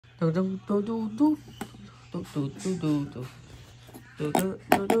Oliver,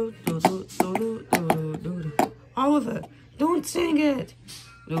 don't sing it.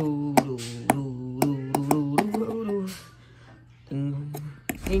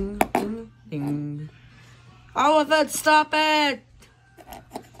 Oliver, stop it.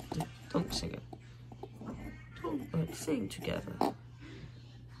 Don't sing it. Let's sing together.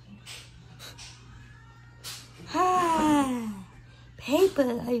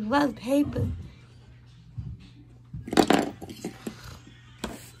 Paper. I love paper.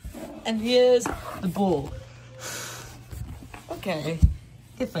 And here's the ball. Okay.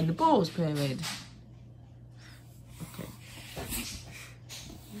 If the ball's buried. Okay.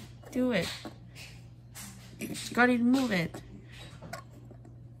 Do it. Scotty, move it.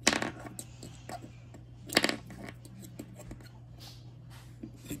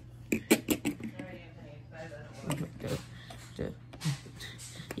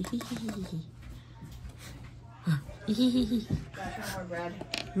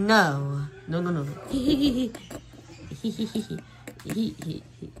 No.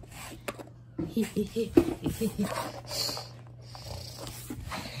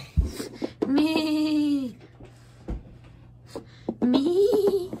 Me.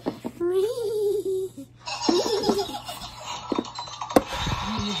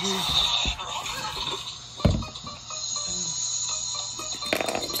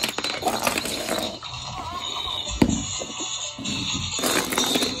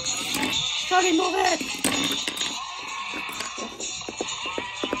 Scotty, move it!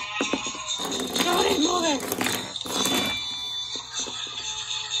 Scotty, move it!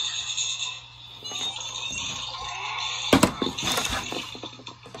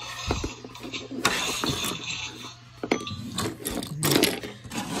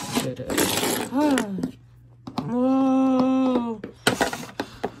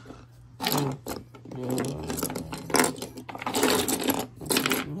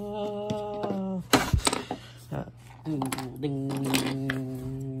 Whoa! Ding, ding,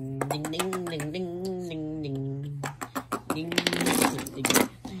 ding, ding, ding, ding, ding, ding, ding.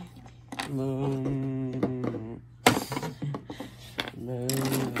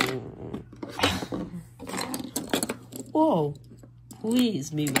 Whoa,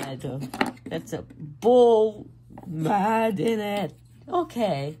 please, me rather. That's a bull mad in it.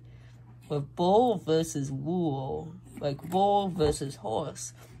 Okay, but bull versus wool, like bull versus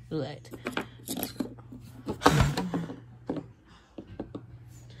horse, right?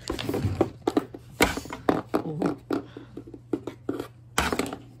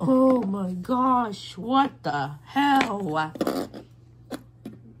 Oh my gosh, what the hell?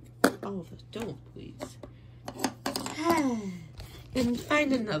 Oliver, don't please. And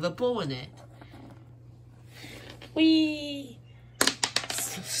find another ball in it. Whee!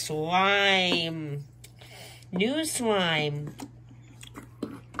 Slime. New slime.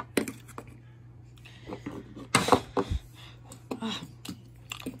 Oh,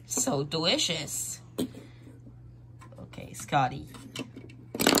 so delicious. Okay, Scotty.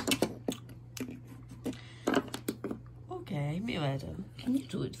 Okay, Mirado, can you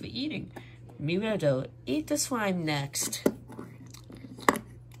do it for eating? Mirado, eat the slime next.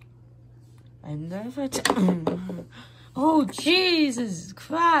 I never oh, Jesus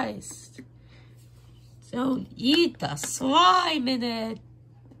Christ. Don't eat the slime in it.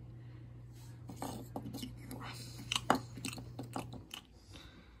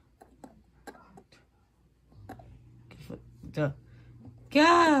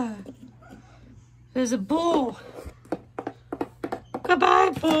 God, there's a bull.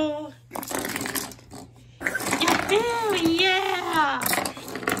 Goodbye, bull. Yeah.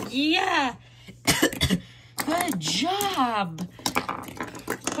 Yeah. Good job.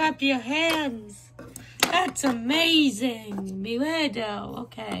 Clap your hands. That's amazing. Mirado.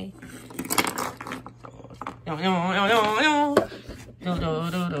 Okay. No.